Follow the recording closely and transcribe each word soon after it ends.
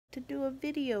to do a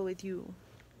video with you.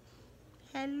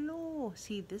 Hello.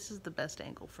 See, this is the best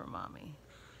angle for mommy.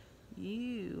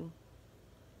 You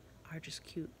are just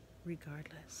cute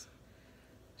regardless.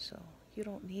 So you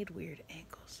don't need weird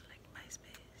angles like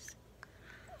MySpace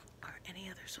or any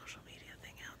other social media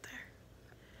thing out there.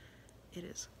 It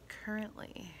is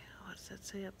currently, what does that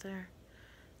say up there?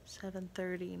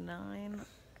 7:39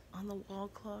 on the wall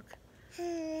clock.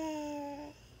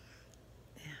 Yeah,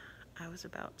 I was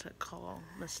about to call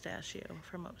Mustachio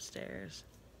from upstairs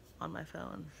on my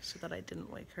phone so that I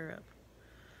didn't wake her up,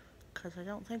 because I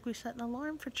don't think we set an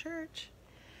alarm for church.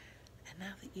 And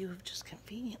now that you have just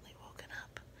conveniently woken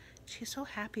up, she's so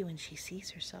happy when she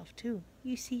sees herself too.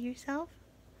 You see yourself?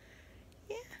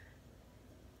 Yeah.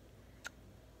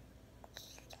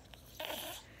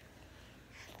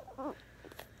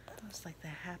 It was like the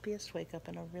happiest wake up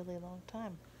in a really long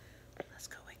time. Let's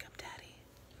go wake up Daddy.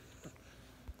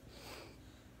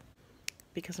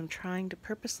 Because I'm trying to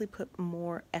purposely put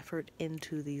more effort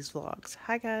into these vlogs.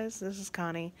 Hi guys, this is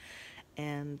Connie.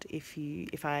 And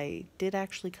if I did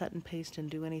actually cut and paste and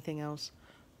do anything else,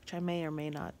 which I may or may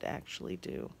not actually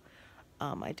do,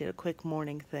 I did a quick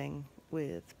morning thing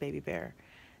with Baby Bear,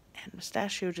 and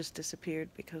Mustachio just disappeared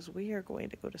because we are going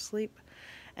to go to sleep.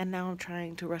 And now I'm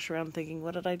trying to rush around thinking,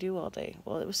 what did I do all day?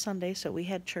 Well, it was Sunday, so we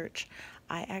had church.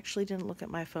 I actually didn't look at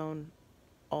my phone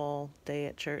all day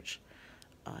at church.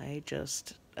 I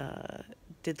just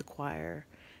did the choir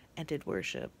and did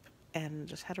worship and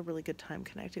just had a really good time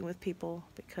connecting with people,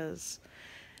 because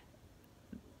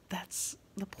that's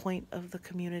the point of the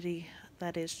community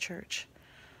that is church.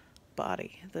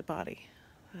 The body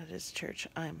that is church.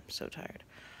 I'm so tired.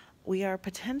 We are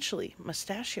potentially,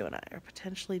 Mustachio and I are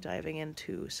potentially diving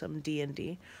into some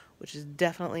D&D, which is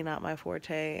definitely not my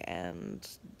forte and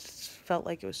felt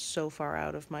like it was so far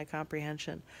out of my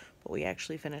comprehension, but we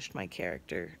actually finished my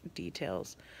character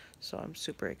details, so I'm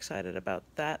super excited about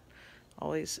that.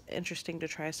 Always interesting to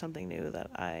try something new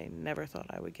that I never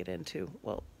thought I would get into.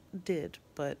 Well, did,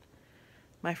 but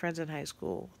my friends in high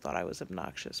school thought I was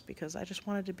obnoxious because I just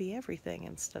wanted to be everything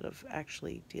instead of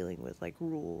actually dealing with like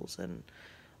rules and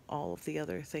all of the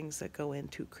other things that go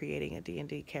into creating a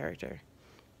D&D character.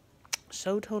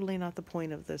 So totally not the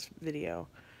point of this video.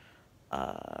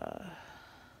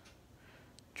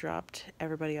 Dropped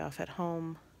everybody off at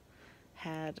home,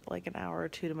 had like an hour or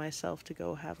two to myself to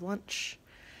go have lunch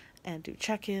and do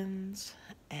check-ins,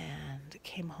 and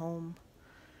came home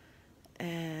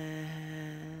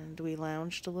and we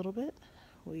lounged a little bit.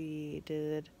 We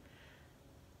did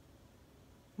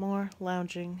more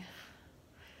lounging.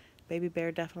 Baby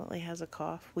Bear definitely has a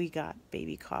cough. We got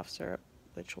baby cough syrup,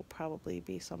 which will probably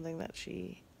be something that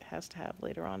she has to have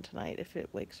later on tonight if it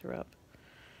wakes her up.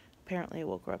 Apparently it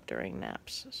woke her up during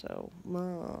naps, so,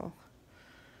 but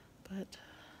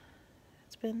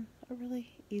it's been a really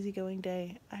easygoing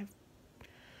day.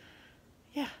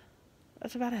 Yeah,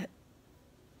 that's about it.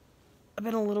 I've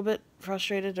been a little bit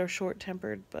frustrated or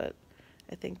short-tempered, but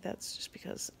I think that's just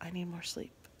because I need more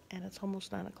sleep, and it's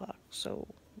almost 9 o'clock, so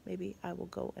maybe I will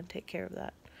go and take care of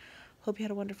that. Hope you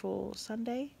had a wonderful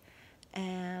Sunday,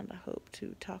 and I hope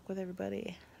to talk with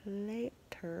everybody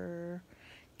later.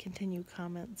 Continue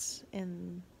comments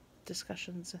in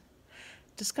discussions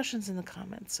in the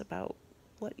comments about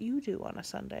what you do on a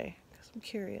Sunday, because I'm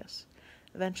curious.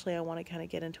 Eventually I want to kind of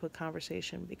get into a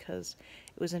conversation, because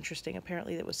it was interesting.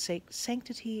 Apparently it was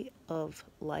Sanctity of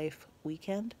Life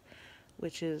weekend,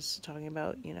 which is talking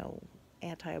about, you know,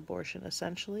 anti-abortion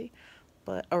essentially,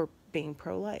 or being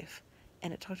pro-life.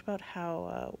 And it talked about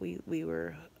how we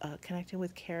were connecting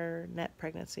with CareNet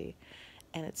pregnancy,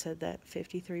 and it said that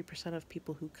 53% of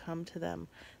people who come to them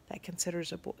that consider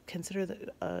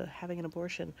that having an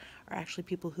abortion are actually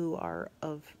people who are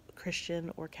of Christian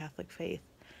or Catholic faith,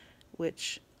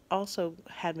 which also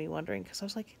had me wondering, because I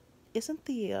was like, isn't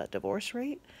the divorce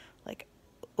rate like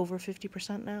over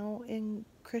 50% now in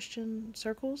Christian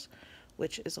circles?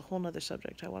 Which is a whole nother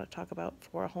subject I want to talk about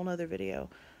for a whole nother video.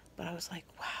 But I was like,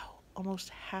 wow, almost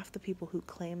half the people who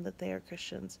claim that they are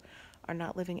Christians are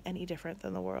not living any different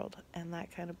than the world. And that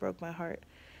kind of broke my heart,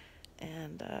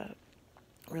 and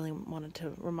really wanted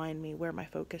to remind me where my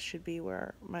focus should be,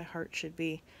 where my heart should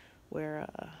be, where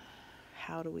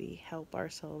how do we help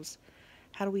ourselves,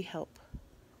 how do we help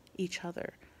each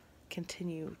other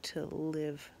continue to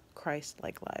live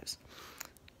Christ-like lives.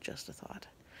 Just a thought.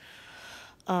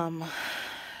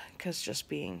 Because just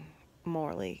being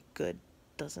morally good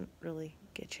doesn't really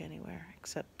get you anywhere,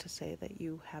 except to say that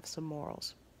you have some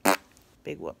morals.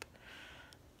 Big whoop.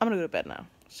 I'm gonna go to bed now,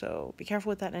 so be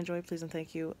careful with that and enjoy, please and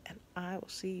thank you, and I will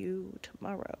see you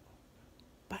tomorrow.